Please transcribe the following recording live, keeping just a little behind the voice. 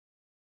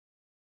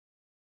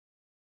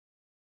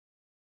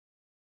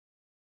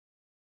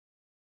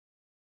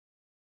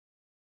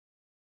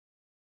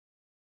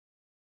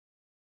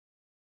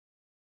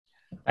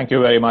Thank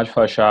you very much,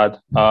 Farshad.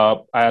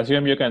 I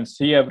assume you can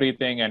see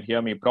everything and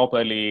hear me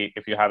properly.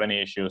 If you have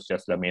any issues,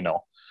 just let me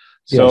know.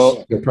 Yes,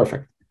 So, you're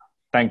perfect.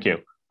 thank you.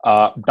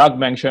 Doug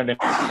mentioned in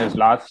his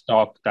last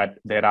talk that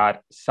there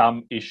are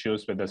some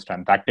issues with the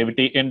strength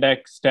activity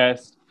index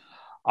test.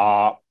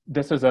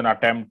 This is an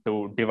attempt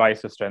to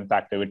devise a strength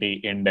activity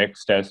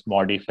index test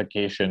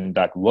modification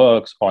that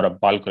works, or a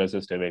bulk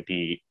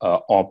resistivity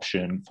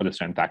option for the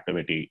strength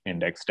activity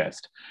index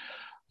test.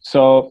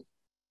 So,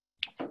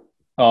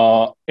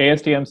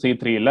 ASTM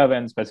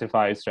C311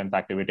 specifies strength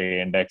activity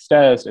index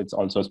test. It's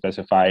also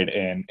specified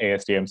in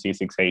ASTM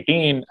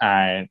C618,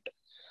 and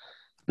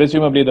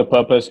presumably the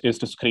purpose is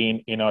to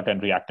screen inert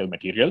and reactive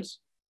materials.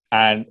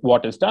 And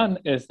what is done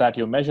is that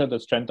you measure the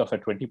strength of a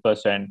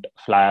 20%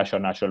 fly ash or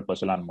natural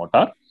porcelain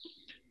mortar,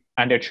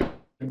 and it should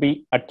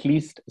be at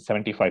least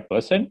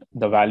 75%,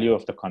 the value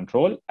of the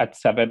control, at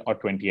 7 or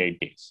 28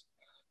 days.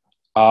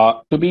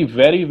 To be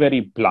very,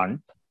 very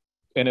blunt,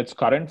 in its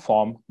current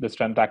form, the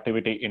strength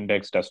activity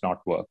index does not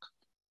work.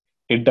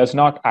 It does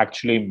not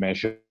actually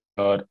measure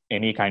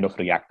any kind of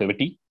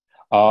reactivity.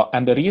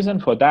 And the reason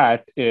for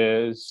that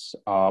is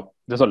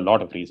there's a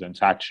lot of reasons,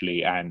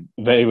 actually, and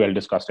very well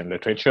discussed in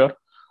literature.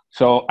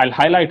 So I'll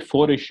highlight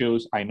 4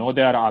 issues. I know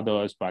there are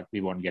others, but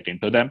we won't get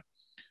into them.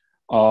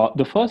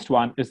 The first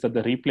one is that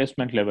the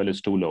replacement level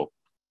is too low.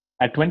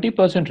 At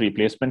 20%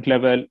 replacement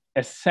level,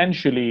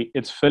 essentially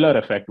it's filler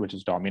effect which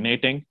is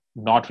dominating,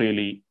 not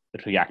really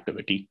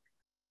reactivity.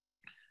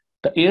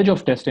 The age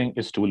of testing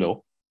is too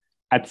low.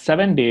 At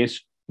 7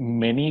 days,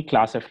 many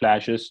class F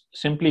flashes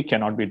simply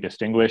cannot be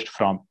distinguished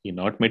from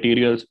inert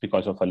materials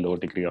because of a low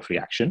degree of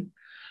reaction.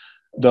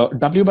 The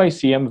W by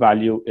CM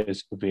value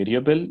is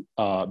variable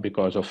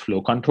because of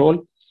flow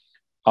control.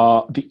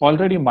 The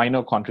already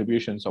minor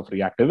contributions of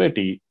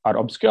reactivity are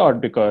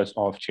obscured because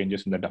of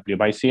changes in the W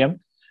by CM.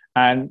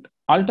 And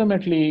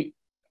ultimately,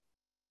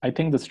 I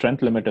think the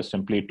strength limit is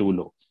simply too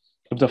low.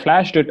 If the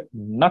flash did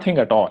nothing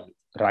at all,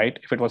 right,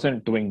 if it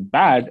wasn't doing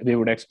bad, they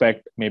would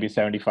expect maybe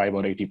 75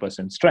 or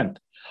 80% strength.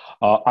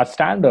 Our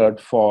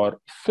standard for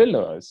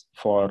fillers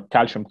for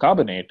calcium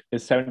carbonate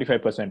is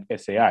 75%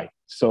 SAI.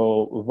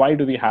 So why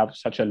do we have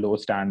such a low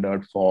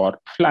standard for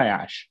fly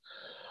ash?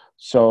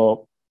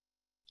 So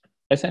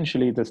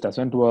essentially, this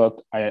doesn't work.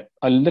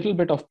 A little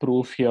bit of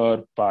proof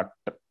here, but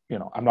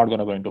I'm not going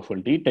to go into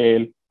full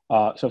detail.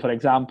 So for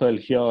example,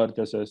 here,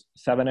 this is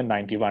 7 and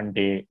 91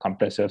 day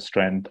compressive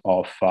strength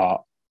of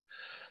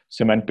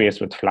cement paste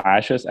with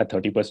flashes at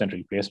 30%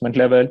 replacement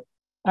level.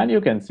 And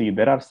you can see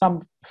there are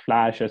some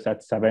flashes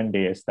at 7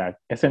 days that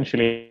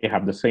essentially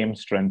have the same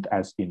strength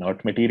as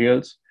inert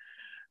materials.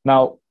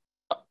 Now,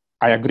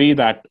 I agree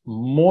that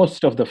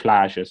most of the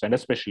flashes, and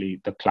especially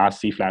the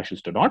class C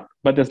flashes, do not,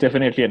 but there's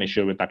definitely an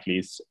issue with at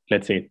least,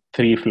 let's say,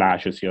 3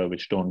 flashes here,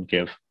 which don't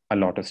give a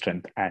lot of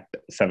strength at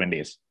 7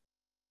 days.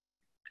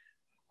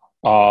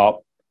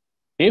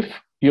 If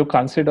you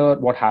consider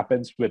what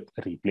happens with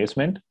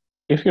replacement,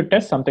 if you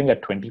test something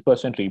at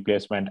 20%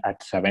 replacement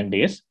at 7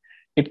 days,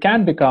 it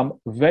can become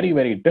very,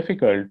 very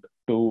difficult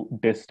to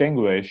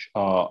distinguish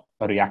a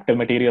reactive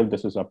material.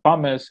 This is a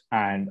pumice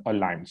and a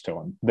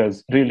limestone.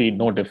 There's really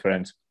no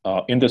difference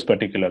in this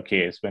particular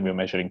case when we're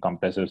measuring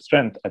compressive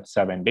strength at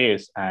 7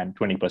 days and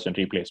 20%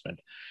 replacement.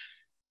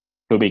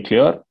 To be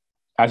clear,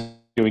 as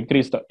you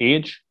increase the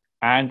age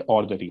and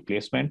or the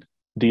replacement,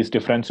 these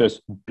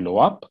differences blow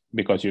up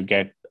because you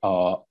get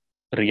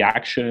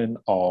reaction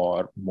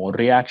or more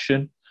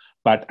reaction.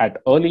 But at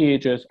early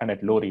ages and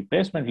at low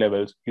replacement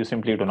levels, you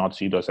simply do not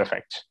see those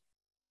effects.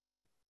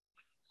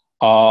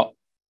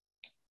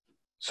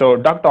 So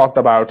Doug talked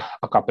about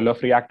a couple of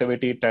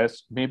reactivity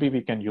tests. Maybe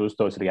we can use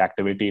those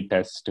reactivity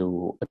tests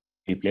to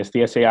replace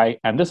the SAI.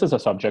 And this is a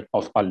subject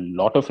of a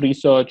lot of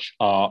research.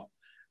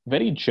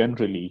 Very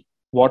generally,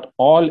 what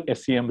all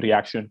SEM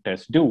reaction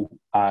tests do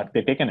are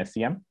they take an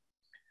SEM,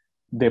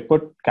 they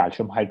put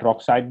calcium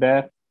hydroxide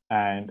there,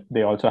 and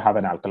they also have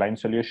an alkaline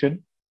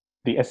solution.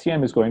 The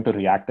SEM is going to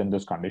react in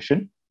this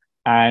condition,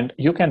 and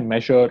you can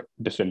measure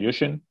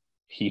dissolution,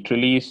 heat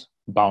release,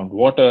 bound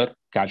water,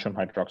 calcium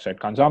hydroxide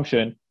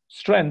consumption,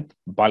 strength,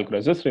 bulk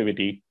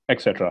resistivity,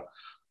 etc.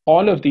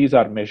 All of these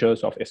are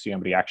measures of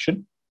SEM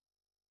reaction.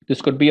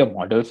 This could be a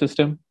model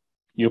system.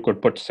 You could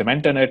put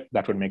cement in it,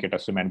 that would make it a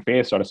cement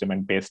paste or a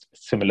cement paste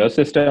similar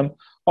system,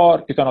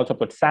 or you can also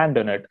put sand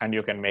in it and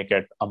you can make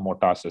it a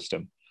mortar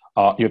system.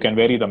 You can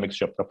vary the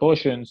mixture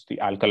proportions, the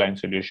alkaline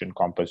solution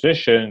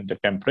composition, the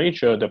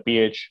temperature, the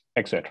pH,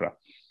 etc.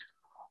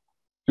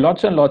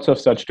 Lots and lots of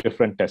such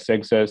different tests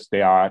exist.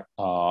 They are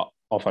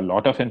of a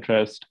lot of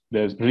interest.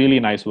 There's really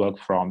nice work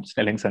from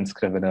Snellings and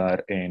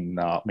Scrivener in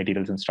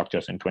Materials and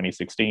Structures in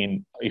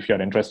 2016. If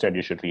you're interested,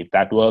 you should read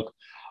that work.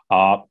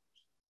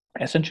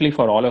 Essentially,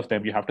 for all of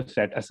them, you have to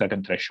set a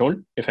certain threshold.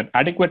 If an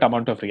adequate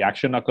amount of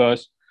reaction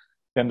occurs,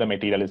 then the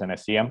material is an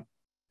SEM,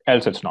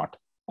 else it's not.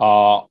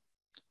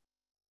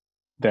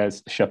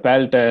 There's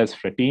Chappelle test,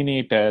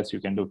 Frattini test.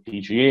 You can do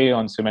PGA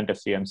on cement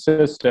SEM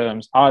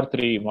systems,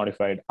 R3,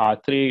 modified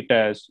R3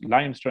 test,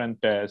 line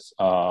strength test,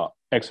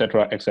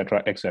 etc.,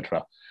 etc.,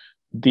 etc.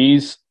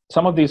 These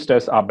Some of these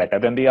tests are better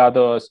than the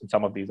others.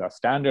 Some of these are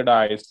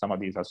standardized. Some of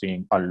these are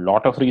seeing a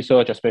lot of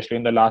research, especially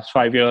in the last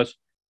 5 years.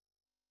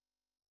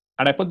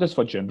 And I put this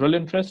for general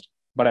interest,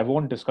 but I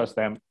won't discuss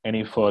them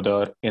any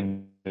further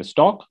in this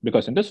talk,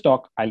 because in this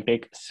talk, I'll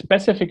take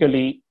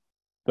specifically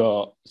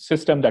the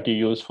system that you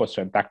use for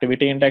strength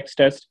activity index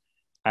test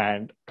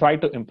and try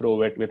to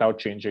improve it without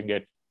changing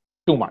it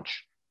too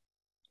much.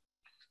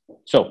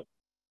 So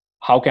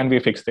how can we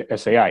fix the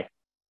SAI?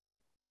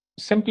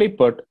 Simply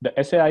put, the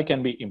SAI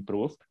can be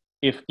improved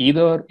if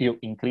either you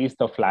increase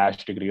the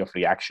flash degree of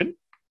reaction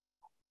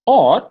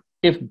or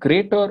if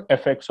greater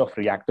effects of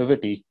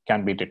reactivity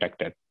can be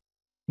detected.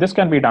 This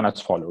can be done as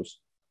follows.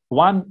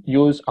 One,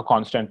 use a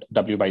constant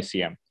W by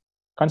CM.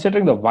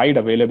 Considering the wide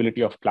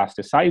availability of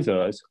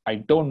plasticizers, I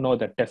don't know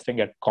that testing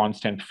at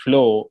constant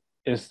flow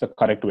is the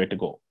correct way to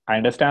go. I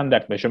understand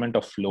that measurement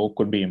of flow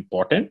could be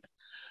important,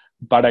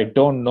 but I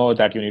don't know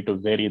that you need to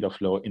vary the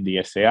flow in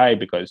the SAI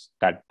because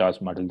that does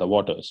muddle the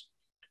waters.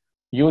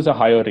 Use a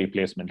higher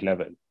replacement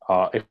level.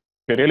 If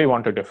you really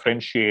want to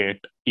differentiate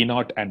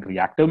inert and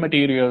reactive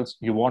materials,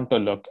 you want to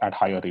look at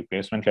higher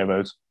replacement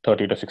levels,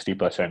 30 to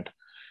 60%.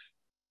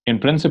 In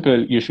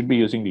principle, you should be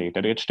using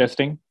later age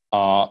testing.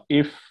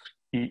 If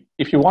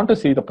you want to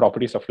see the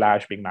properties of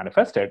flash being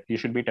manifested, you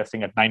should be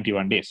testing at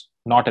 91 days,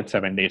 not at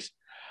 7 days.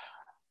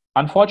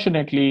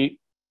 Unfortunately,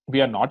 we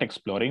are not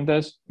exploring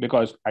this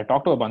because I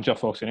talked to a bunch of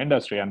folks in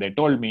industry and they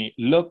told me,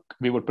 look,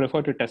 we would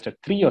prefer to test at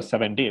 3 or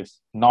 7 days,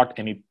 not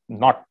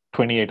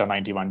 28 or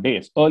 91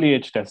 days. Early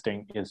age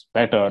testing is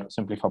better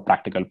simply for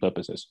practical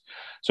purposes.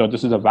 So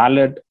this is a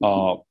valid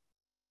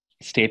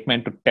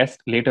statement to test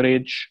later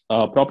age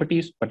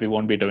properties, but we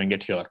won't be doing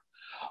it here.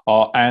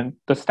 And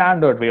the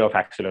standard way of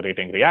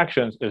accelerating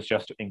reactions is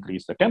just to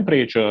increase the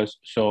temperatures.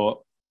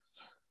 So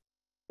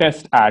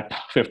test at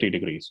 50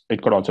 degrees.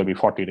 It could also be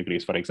 40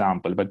 degrees, for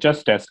example, but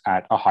just test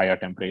at a higher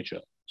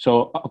temperature.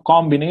 So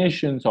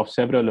combinations of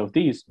several of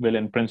these will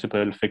in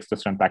principle fix the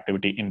strength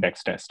activity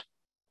index test.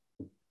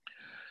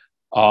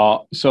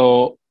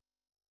 So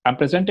I'm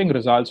presenting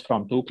results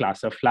from 2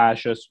 class F fly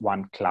ashes,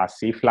 1 class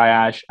C fly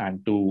ash,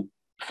 and 2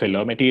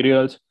 filler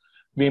materials.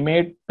 We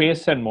made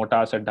pastes and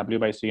mortars at W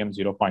by CM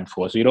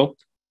 0.40.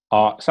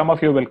 Some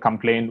of you will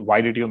complain, why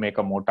did you make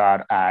a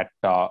mortar at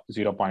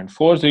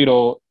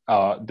 0.40?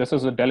 This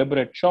is a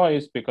deliberate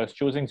choice because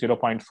choosing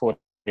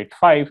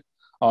 0.485,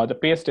 the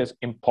paste is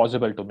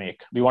impossible to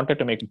make. We wanted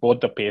to make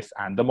both the paste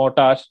and the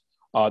mortars.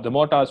 The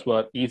mortars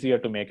were easier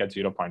to make at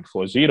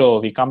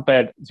 0.40. We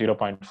compared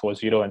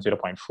 0.40 and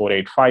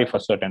 0.485 for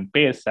certain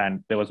pastes,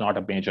 and there was not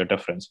a major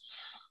difference.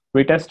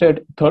 We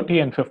tested 30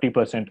 and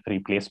 50%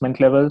 replacement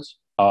levels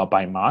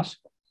by mass.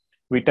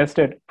 We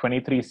tested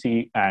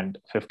 23C and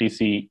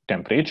 50C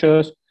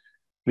temperatures.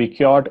 We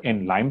cured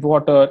in lime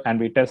water, and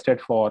we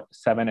tested for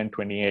 7 and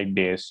 28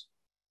 days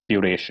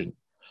duration.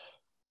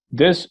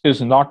 This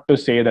is not to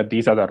say that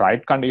these are the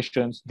right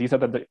conditions. These are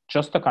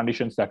just the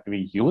conditions that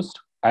we used.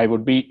 I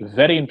would be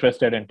very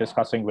interested in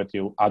discussing with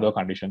you other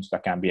conditions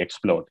that can be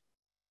explored.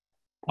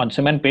 On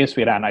cement paste,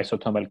 we ran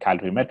isothermal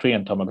calorimetry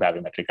and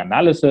thermogravimetric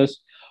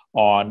analysis.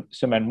 On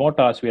cement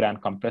mortars, we ran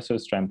compressive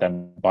strength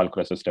and bulk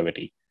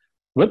resistivity.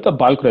 With the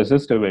bulk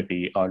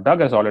resistivity,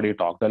 Doug has already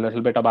talked a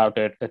little bit about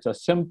it. It's a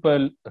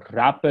simple,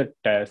 rapid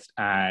test,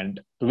 and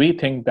we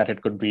think that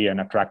it could be an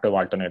attractive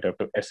alternative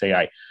to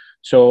SAI.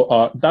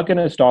 So Doug in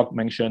his talk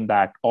mentioned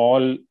that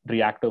all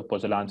reactive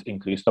pozzolans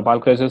increase the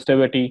bulk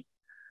resistivity.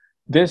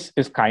 This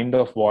is kind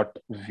of what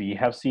we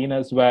have seen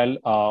as well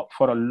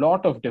for a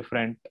lot of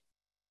different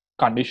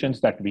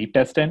conditions that we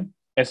test in,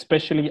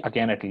 especially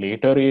again at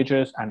later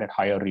ages and at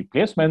higher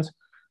replacements.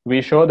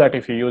 We show that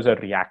if you use a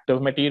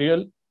reactive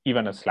material,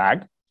 even a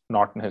slag,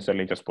 not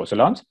necessarily just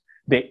pozzolans,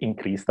 they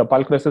increase the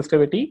bulk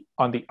resistivity.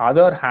 On the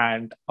other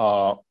hand,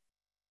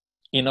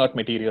 inert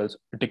materials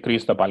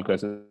decrease the bulk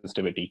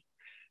resistivity.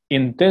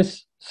 In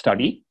this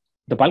study,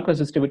 the bulk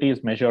resistivity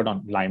is measured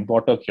on lime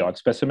water cured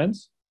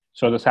specimens,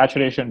 so the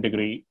saturation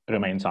degree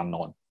remains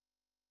unknown.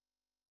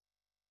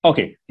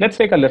 Okay, let's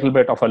take a little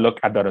bit of a look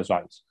at the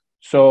results.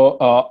 So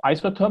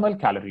isothermal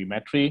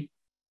calorimetry,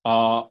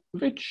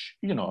 which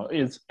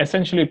is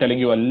essentially telling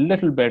you a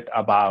little bit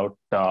about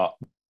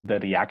the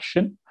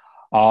reaction.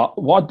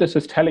 What this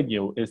is telling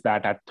you is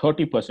that at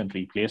 30%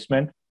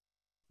 replacement,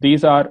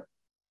 these are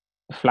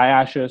fly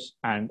ashes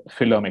and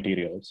filler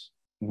materials.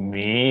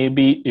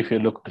 Maybe if you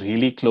look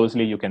really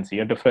closely, you can see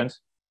a difference.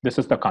 This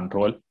is the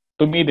control.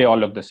 To me, they all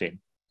look the same.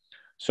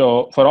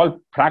 So for all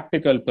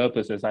practical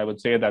purposes, I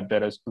would say that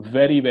there is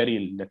very,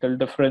 very little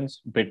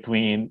difference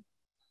between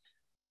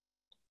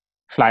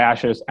fly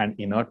ashes and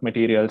inert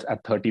materials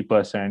at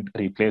 30%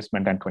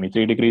 replacement and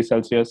 23 degrees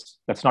Celsius.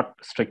 That's not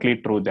strictly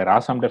true. There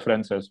are some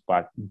differences,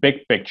 but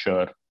big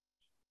picture,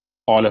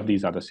 all of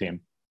these are the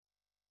same.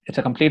 It's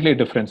a completely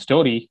different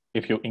story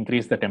if you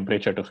increase the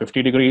temperature to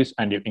 50 degrees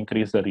and you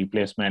increase the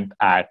replacement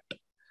at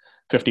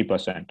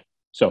 50%.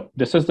 So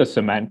this is the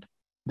cement.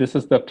 This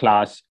is the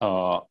class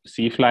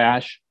C fly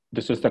ash.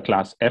 This is the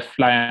class F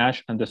fly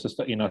ash, and this is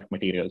the inert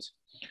materials.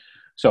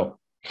 So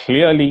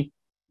clearly,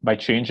 by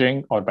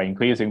changing or by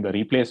increasing the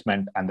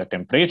replacement and the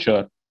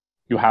temperature,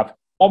 you have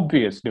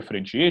obvious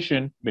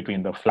differentiation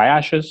between the fly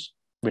ashes,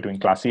 between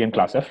Class C and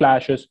Class F fly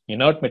ashes,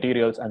 inert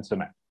materials, and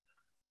cement.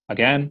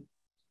 Again,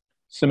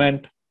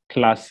 cement,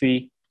 Class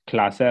C,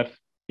 Class F,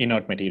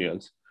 inert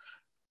materials.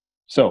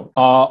 So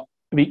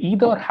we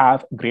either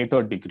have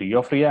greater degree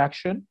of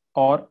reaction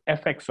or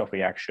effects of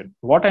reaction.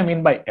 What I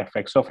mean by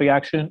effects of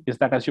reaction is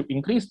that as you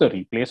increase the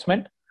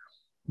replacement,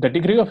 the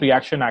degree of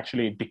reaction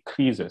actually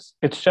decreases.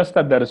 It's just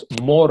that there is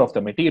more of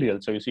the material,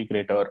 so you see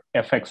greater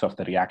effects of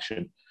the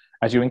reaction.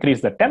 As you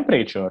increase the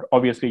temperature,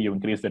 obviously you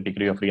increase the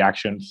degree of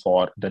reaction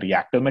for the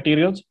reactive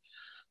materials.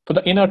 For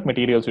the inert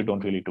materials, you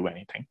don't really do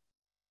anything.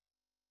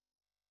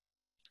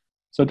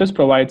 So this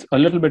provides a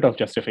little bit of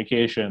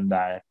justification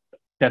that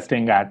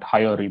testing at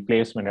higher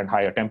replacement and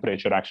higher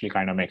temperature actually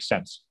kind of makes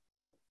sense.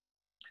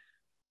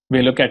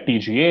 We look at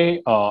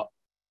TGA.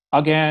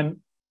 Again,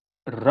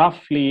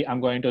 roughly, I'm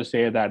going to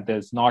say that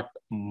there's not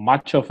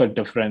much of a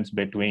difference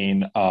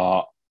between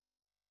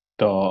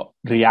the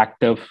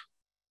reactive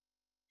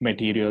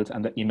materials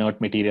and the inert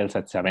materials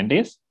at 7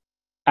 days.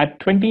 At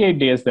 28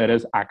 days, there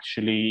is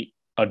actually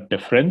a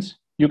difference.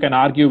 You can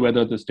argue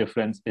whether this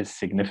difference is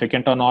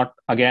significant or not.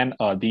 Again,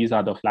 these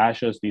are the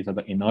flashes, these are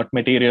the inert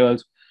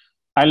materials.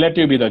 I'll let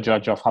you be the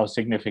judge of how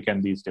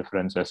significant these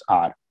differences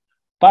are.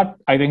 But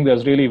I think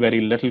there's really very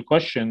little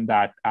question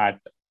that at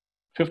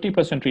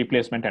 50%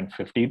 replacement and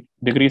 50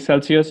 degrees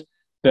Celsius,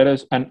 there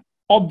is an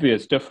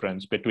obvious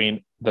difference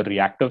between the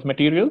reactive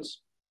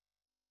materials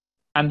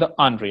and the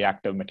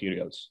unreactive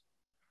materials.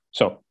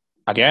 So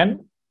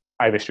again,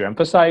 I wish to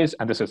emphasize,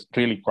 and this is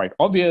really quite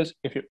obvious,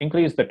 if you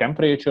increase the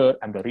temperature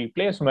and the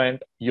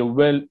replacement, you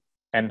will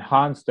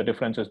enhance the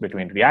differences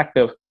between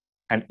reactive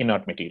and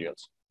inert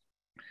materials.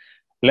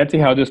 Let's see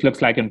how this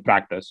looks like in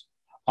practice.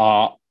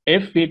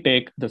 If we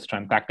take the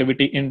strength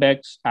activity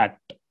index at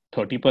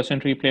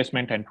 30%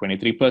 replacement and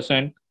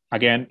 23%,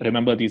 again,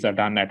 remember these are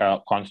done at a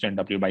constant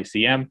W by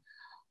cm.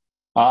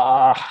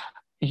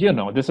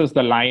 This is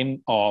the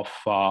line of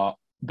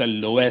the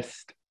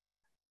lowest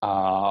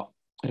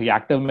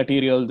reactive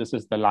material. This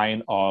is the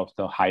line of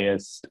the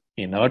highest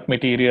inert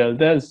material.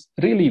 There's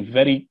really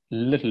very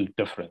little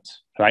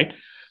difference, right?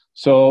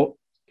 So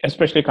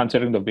especially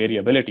considering the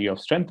variability of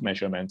strength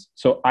measurements.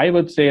 So I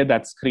would say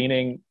that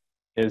screening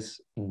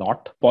is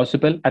not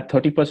possible at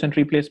 30%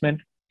 replacement.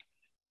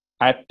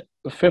 At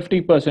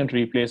 50%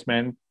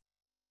 replacement,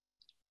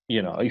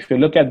 if you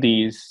look at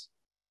these,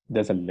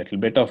 there's a little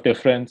bit of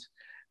difference.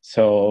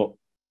 So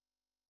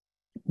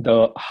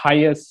the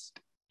highest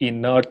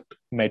inert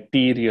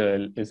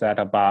material is at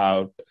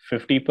about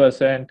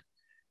 50%.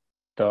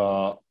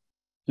 The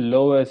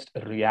lowest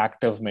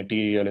reactive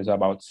material is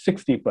about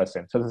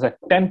 60%. So there's a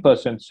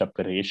 10%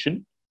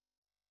 separation.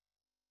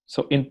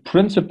 So in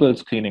principle,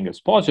 screening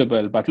is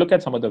possible, but look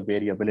at some of the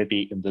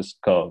variability in these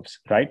curves,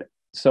 right?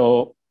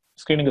 So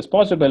screening is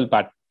possible,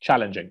 but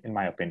challenging, in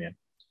my opinion.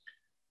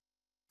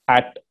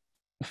 At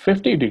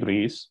 50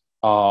 degrees,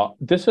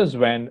 this is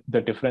when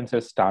the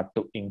differences start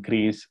to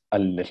increase a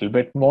little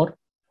bit more.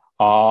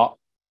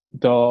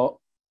 The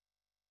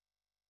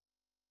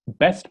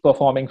best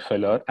performing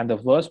filler and the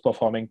worst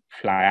performing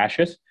fly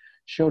ashes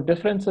show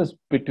differences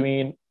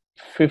between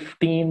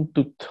 15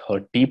 to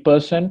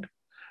 30%.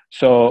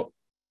 So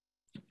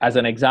as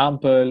an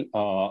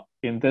example,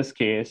 in this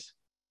case,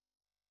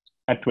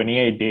 at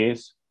 28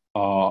 days,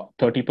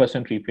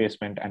 30%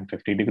 replacement and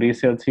 50 degrees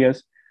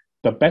Celsius,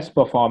 the best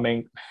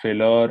performing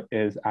filler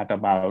is at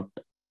about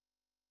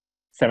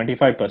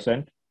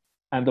 75%,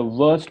 and the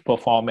worst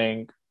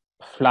performing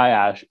fly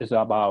ash is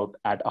about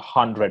at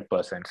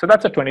 100%. So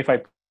that's a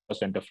 25%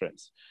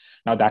 difference.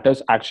 Now that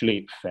is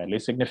actually fairly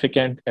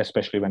significant,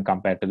 especially when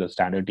compared to the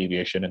standard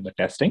deviation in the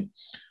testing.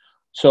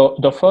 So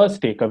the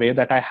first takeaway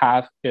that I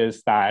have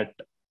is that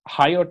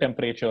higher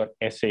temperature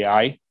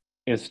SAI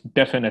is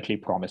definitely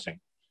promising.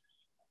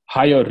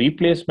 Higher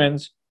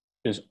replacements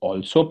is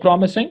also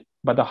promising,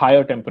 but the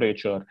higher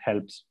temperature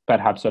helps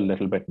perhaps a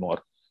little bit more.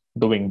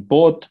 Doing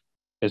both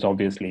is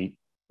obviously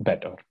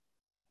better.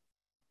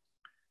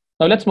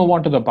 Now let's move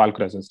on to the bulk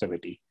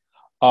resistivity.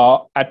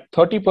 At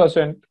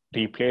 30%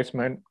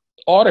 replacement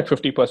or at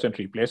 50%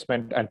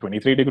 replacement and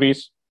 23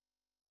 degrees,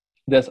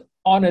 there's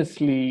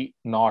honestly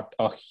not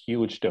a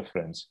huge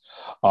difference.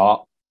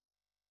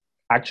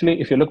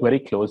 Actually, if you look very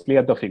closely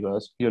at the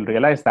figures, you'll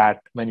realize that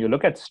when you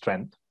look at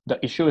strength,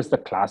 the issue is the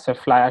Class F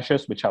fly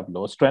ashes, which have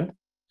low strength.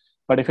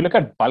 But if you look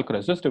at bulk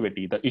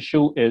resistivity, the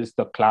issue is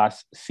the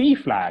Class C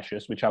fly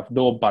ashes, which have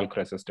no bulk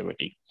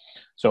resistivity.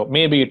 So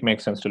maybe it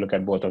makes sense to look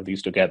at both of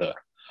these together.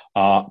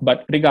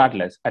 But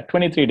regardless, at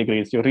 23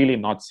 degrees, you're really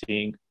not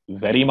seeing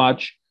very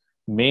much.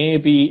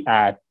 Maybe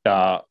at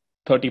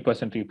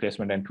 30%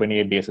 replacement and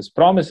 28 days is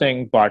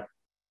promising, but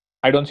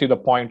I don't see the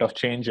point of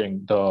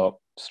changing the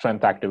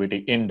strength activity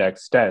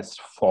index test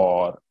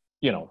for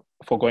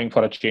going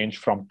for a change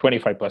from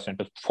 25%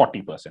 to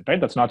 40%, right?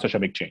 That's not such a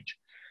big change.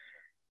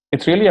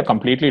 It's really a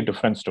completely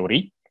different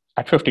story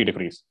at 50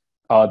 degrees.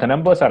 The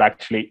numbers are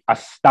actually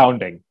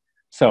astounding.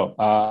 So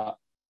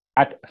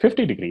at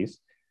 50 degrees,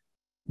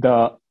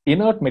 The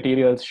inert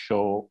materials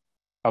show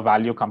a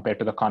value compared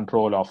to the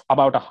control of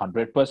about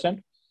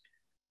 100%.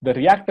 The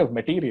reactive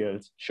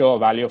materials show a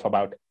value of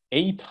about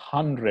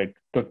 800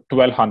 to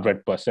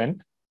 1200%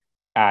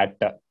 at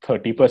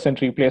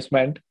 30%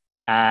 replacement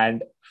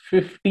and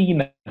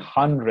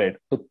 1500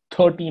 to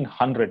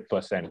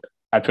 1300%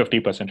 at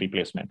 50%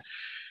 replacement.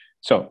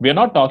 So we're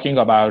not talking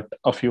about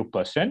a few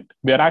percent.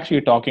 We're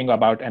actually talking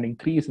about an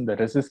increase in the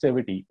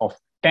resistivity of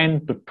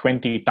 10 to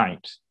 20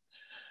 times.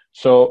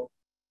 So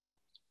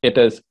it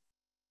is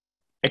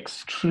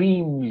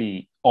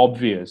extremely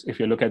obvious if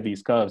you look at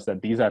these curves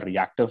that these are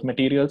reactive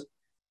materials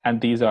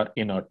and these are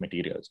inert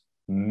materials.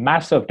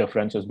 Massive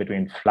differences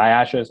between fly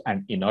ashes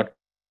and inert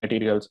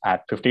materials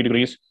at 50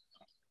 degrees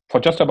for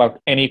just about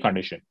any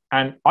condition.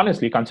 And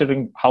honestly,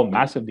 considering how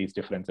massive these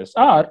differences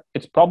are,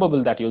 it's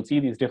probable that you'll see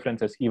these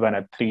differences even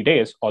at 3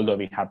 days, although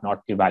we have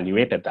not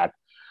evaluated that.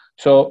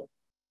 So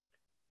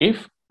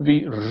if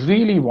we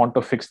really want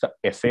to fix the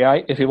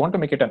SAI, if we want to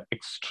make it an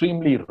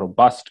extremely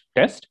robust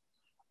test,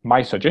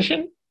 my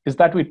suggestion is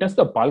that we test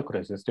the bulk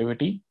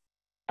resistivity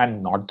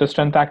and not the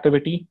strength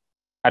activity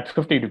at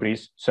 50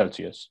 degrees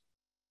Celsius.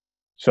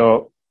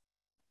 So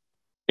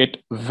it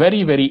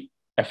very, very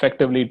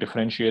effectively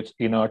differentiates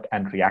inert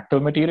and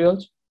reactive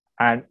materials.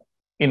 And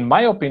in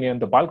my opinion,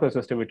 the bulk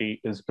resistivity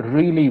is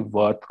really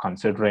worth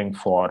considering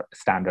for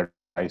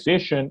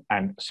standardization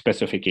and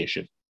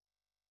specification.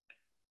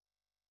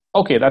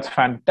 Okay, that's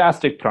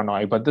fantastic,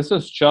 Prannoy, but this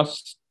is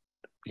just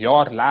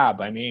your lab.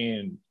 I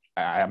mean,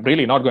 I'm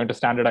really not going to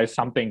standardize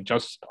something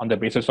just on the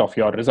basis of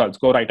your results.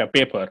 Go write a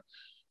paper.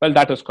 Well,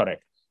 that is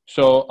correct.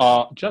 So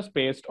just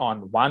based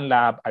on one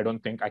lab, I don't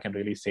think I can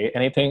really say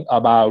anything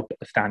about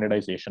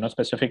standardization or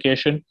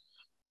specification.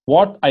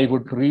 What I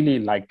would really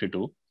like to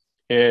do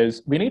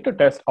is we need to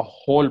test a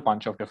whole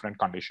bunch of different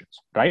conditions,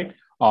 right?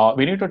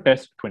 We need to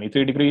test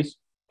 23 degrees,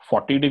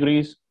 40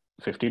 degrees,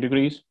 50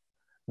 degrees.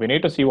 We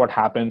need to see what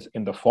happens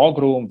in the fog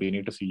room. We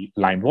need to see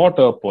lime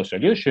water,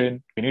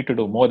 post-solution. We need to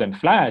do more than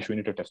flash. We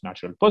need to test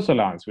natural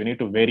porcelains. We need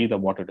to vary the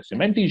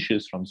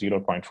water-to-cementitious from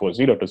 0.40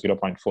 to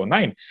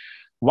 0.49.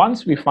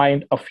 Once we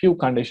find a few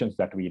conditions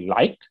that we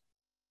like,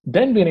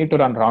 then we need to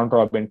run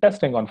round-robin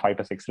testing on 5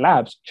 to 6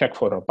 labs, check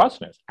for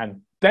robustness,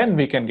 and then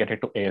we can get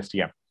it to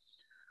ASTM.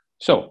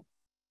 So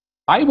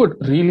I would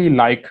really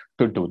like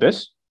to do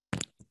this.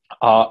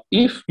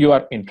 If you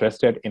are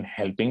interested in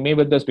helping me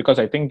with this, because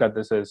I think that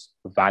this is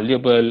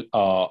valuable,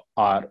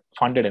 our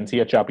funded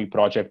NCHRP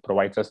project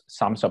provides us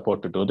some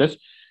support to do this.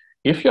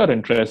 If you're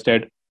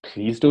interested,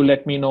 please do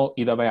let me know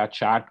either via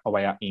chat or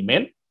via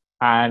email,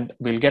 and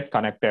we'll get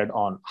connected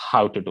on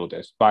how to do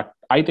this. But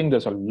I think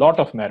there's a lot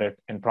of merit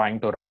in trying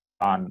to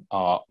run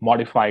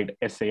modified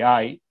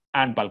SAI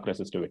and bulk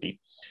resistivity.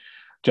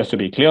 Just to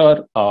be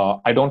clear,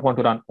 I don't want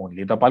to run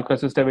only the bulk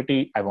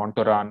resistivity. I want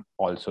to run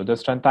also the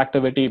strength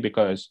activity,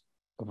 because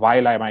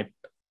while I might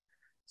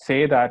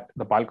say that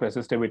the bulk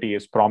resistivity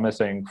is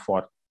promising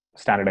for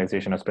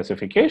standardization or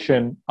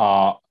specification,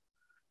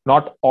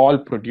 not all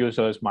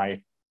producers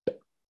might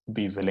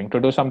be willing to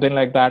do something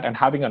like that. And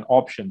having an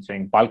option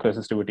saying bulk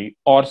resistivity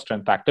or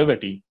strength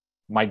activity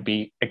might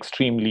be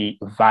extremely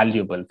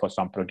valuable for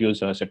some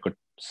producers. It could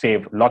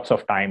save lots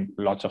of time,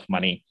 lots of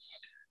money,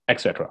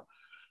 etc.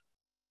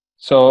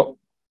 So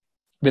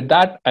with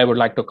that, I would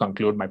like to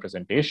conclude my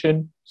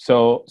presentation.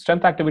 So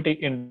strength activity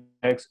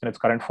index in its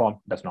current form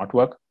does not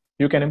work.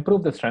 You can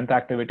improve the strength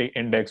activity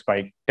index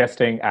by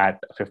testing at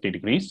 50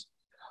 degrees.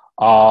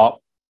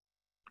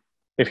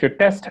 If you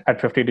test at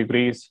 50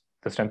 degrees,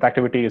 the strength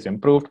activity is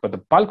improved, but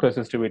the bulk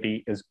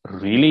resistivity is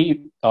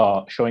really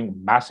showing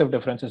massive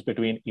differences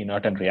between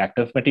inert and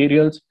reactive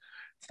materials.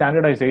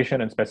 Standardization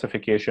and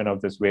specification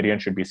of this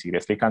variant should be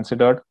seriously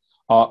considered.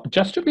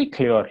 Just to be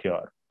clear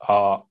here,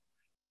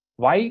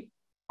 why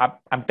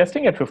I'm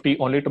testing at 50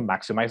 only to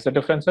maximize the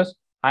differences.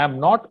 I am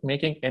not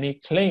making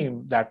any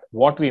claim that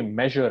what we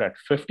measure at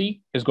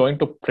 50 is going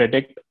to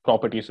predict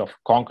properties of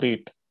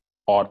concrete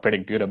or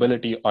predict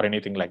durability or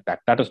anything like that.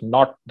 That is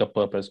not the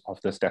purpose of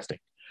this testing.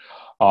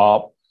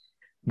 The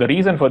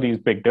reason for these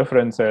big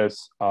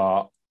differences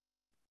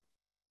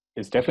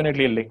is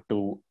definitely linked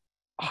to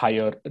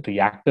higher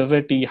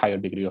reactivity, higher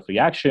degree of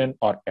reaction,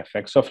 or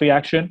effects of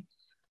reaction.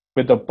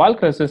 With the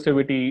bulk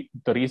resistivity,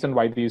 the reason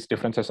why these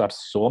differences are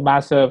so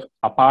massive,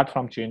 apart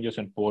from changes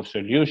in pore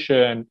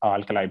solution,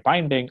 alkali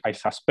binding, I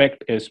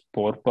suspect is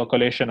pore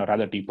percolation or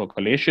rather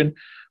depercolation,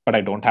 but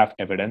I don't have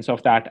evidence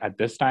of that at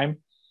this time.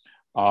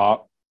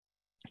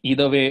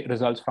 Either way,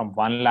 results from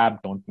one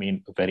lab don't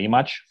mean very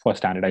much for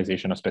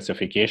standardization or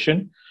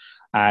specification.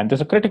 And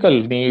there's a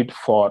critical need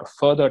for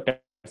further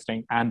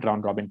testing and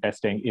round-robin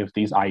testing if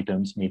these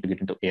items need to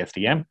get into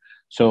ASTM.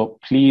 So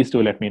please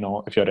do let me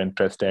know if you're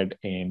interested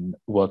in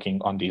working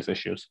on these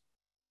issues.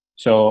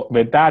 So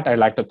with that, I'd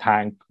like to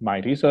thank my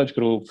research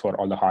group for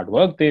all the hard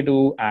work they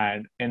do,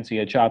 and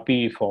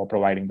NCHRP for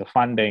providing the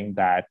funding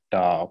that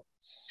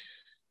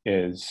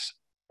is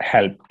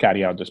help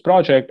carry out this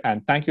project.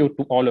 And thank you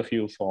to all of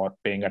you for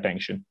paying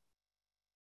attention.